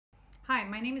Hi,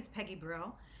 my name is Peggy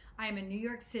Brill. I am a New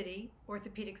York City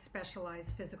orthopedic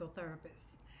specialized physical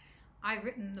therapist. I've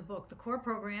written the book, The Core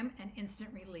Program and Instant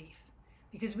Relief,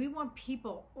 because we want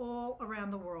people all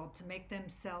around the world to make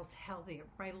themselves healthier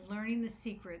by learning the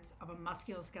secrets of a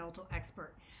musculoskeletal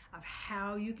expert of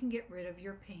how you can get rid of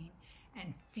your pain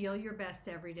and feel your best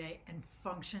every day and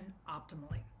function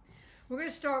optimally. We're going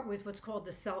to start with what's called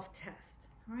the self-test,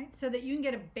 all right? So that you can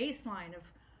get a baseline of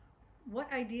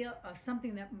what idea of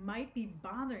something that might be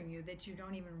bothering you that you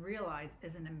don't even realize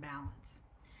is an imbalance.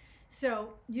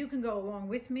 So you can go along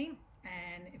with me,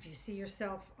 and if you see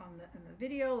yourself in the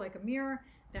video like a mirror,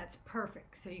 that's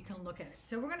perfect, so you can look at it.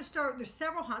 So we're going to start, there's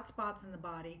several hot spots in the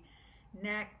body: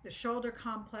 neck, the shoulder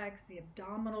complex, the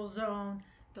abdominal zone,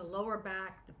 the lower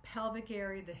back, the pelvic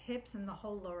area, the hips, and the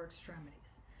whole lower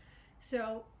extremities.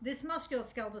 So this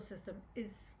musculoskeletal system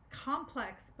is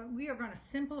complex, but we are going to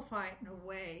simplify it in a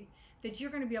way that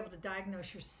you're going to be able to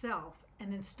diagnose yourself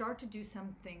and then start to do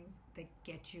some things that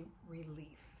get you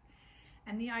relief.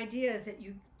 And the idea is that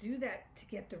you do that to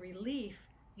get the relief,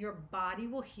 your body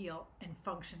will heal and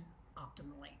function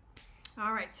optimally.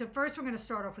 All right, so first we're going to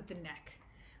start off with the neck.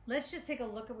 Let's just take a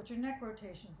look at what your neck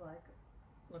rotation's like.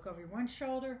 Look over one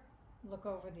shoulder, look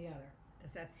over the other.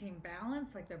 Does that seem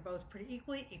balanced, like they're both pretty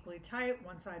equally tight,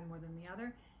 one side more than the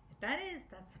other? If that is,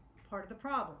 that's part of the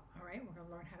problem. All right, we're going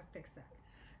to learn how to fix that.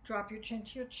 Drop your chin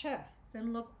to your chest,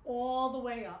 then look all the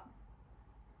way up.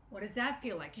 What does that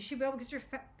feel like? You should be able to get your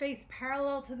face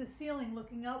parallel to the ceiling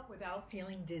looking up without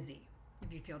feeling dizzy.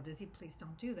 If you feel dizzy, please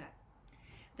don't do that.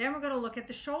 Then we're going to look at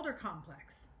the shoulder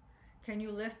complex. Can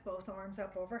you lift both arms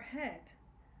up overhead?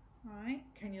 All right,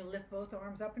 can you lift both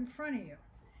arms up in front of you?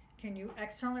 Can you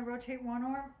externally rotate one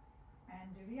arm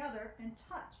and do the other and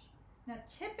touch? Now,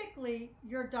 typically,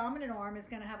 your dominant arm is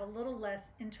going to have a little less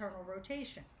internal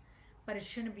rotation, but it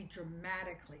shouldn't be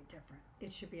dramatically different.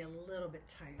 It should be a little bit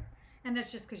tighter. And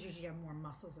that's just because usually you have more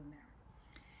muscles in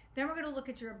there. Then we're going to look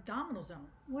at your abdominal zone.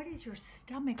 What is your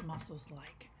stomach muscles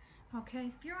like?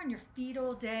 Okay, if you're on your feet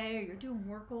all day or you're doing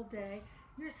work all day,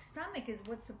 your stomach is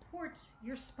what supports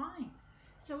your spine.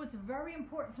 So it's very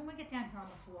important. So when we get down here on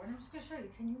the floor, and I'm just going to show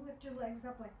you, can you lift your legs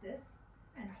up like this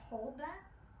and hold that?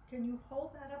 Can you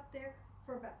hold that up there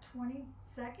for about 20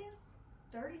 seconds,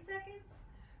 30 seconds?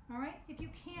 All right, if you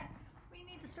can't, we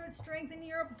need to start strengthening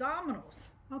your abdominals,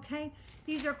 okay?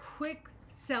 These are quick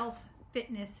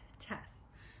self-fitness tests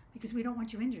because we don't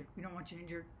want you injured. We don't want you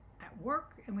injured at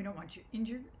work, and we don't want you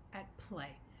injured at play.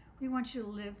 We want you to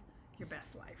live your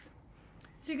best life.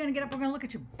 So you're gonna get up, we're gonna look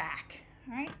at your back,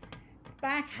 all right?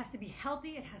 Back has to be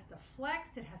healthy, it has to flex,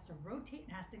 it has to rotate,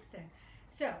 it has to extend.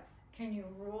 So, can you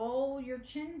roll your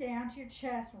chin down to your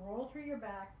chest, roll through your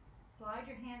back, slide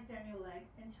your hands down your leg,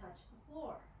 and touch the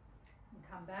floor? And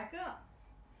come back up.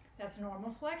 That's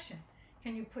normal flexion.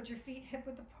 Can you put your feet hip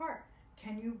width apart?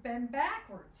 Can you bend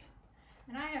backwards?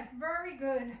 And I have very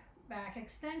good back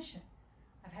extension.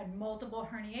 I've had multiple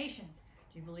herniations.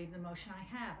 Do you believe the motion I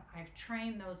have? I've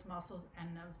trained those muscles and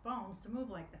those bones to move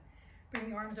like that.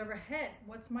 Bring the arms overhead.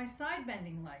 What's my side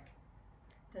bending like?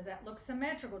 Does that look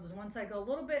symmetrical? Does one side go a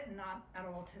little bit and not at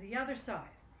all to the other side?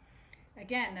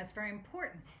 Again, that's very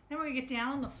important. Then we're going to get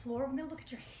down on the floor. We're going to look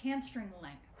at your hamstring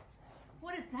length.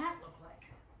 What does that look like?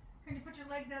 Can you put your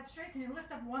legs out straight? Can you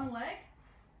lift up one leg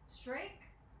straight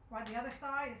while the other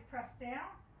thigh is pressed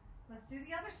down? Let's do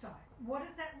the other side. What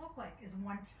does that look like? Is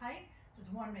one tight?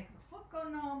 Does one make the foot go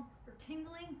numb or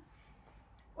tingling?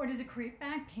 Or does it create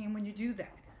back pain when you do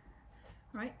that?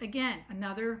 Right? Again,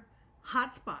 another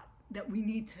hot spot that we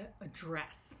need to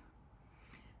address.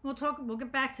 We'll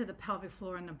get back to the pelvic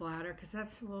floor and the bladder because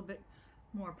that's a little bit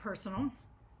more personal,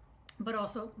 but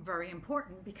also very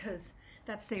important because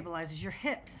that stabilizes your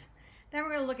hips. Then we're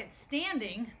going to look at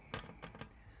standing,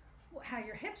 how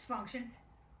your hips function.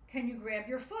 Can you grab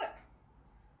your foot?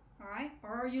 All right? Or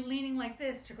are you leaning like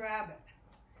this to grab it?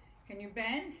 Can you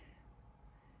bend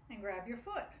and grab your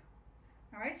foot?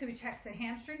 All right, so we test the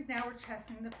hamstrings. Now we're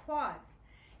testing the quads.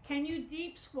 Can you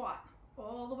deep squat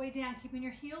all the way down, keeping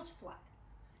your heels flat?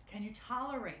 Can you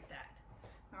tolerate that?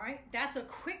 All right, that's a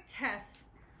quick test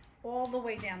all the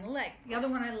way down the leg. The other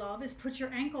one I love is put your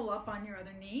ankle up on your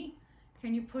other knee.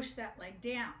 Can you push that leg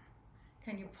down?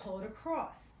 Can you pull it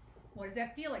across? What does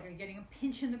that feel like? Are you getting a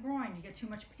pinch in the groin? You get too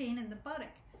much pain in the buttock?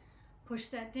 Push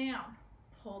that down,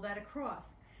 pull that across.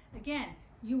 Again,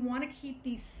 you want to keep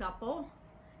these supple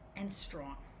and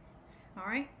strong, all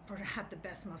right, to have the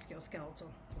best musculoskeletal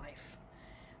life,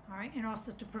 all right, and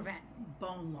also to prevent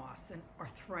bone loss and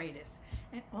arthritis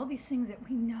and all these things that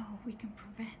we know we can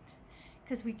prevent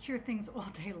because we cure things all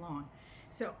day long.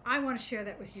 So I want to share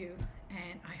that with you,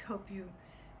 and I hope you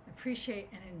appreciate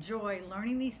and enjoy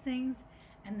learning these things,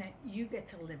 and that you get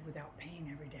to live without pain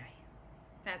every day.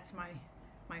 That's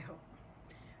my hope.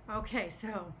 Okay,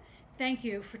 so thank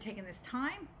you for taking this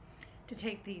time to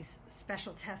take these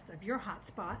special tests of your hot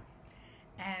spot.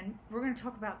 And we're going to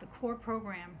talk about the core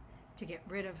program to get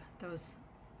rid of those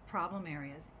problem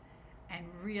areas and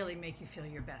really make you feel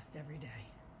your best every day.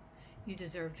 You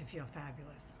deserve to feel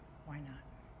fabulous. Why not?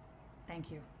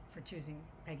 Thank you for choosing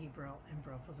Peggy Brill and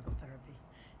Brill Physical Therapy.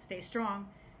 Stay strong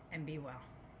and be well.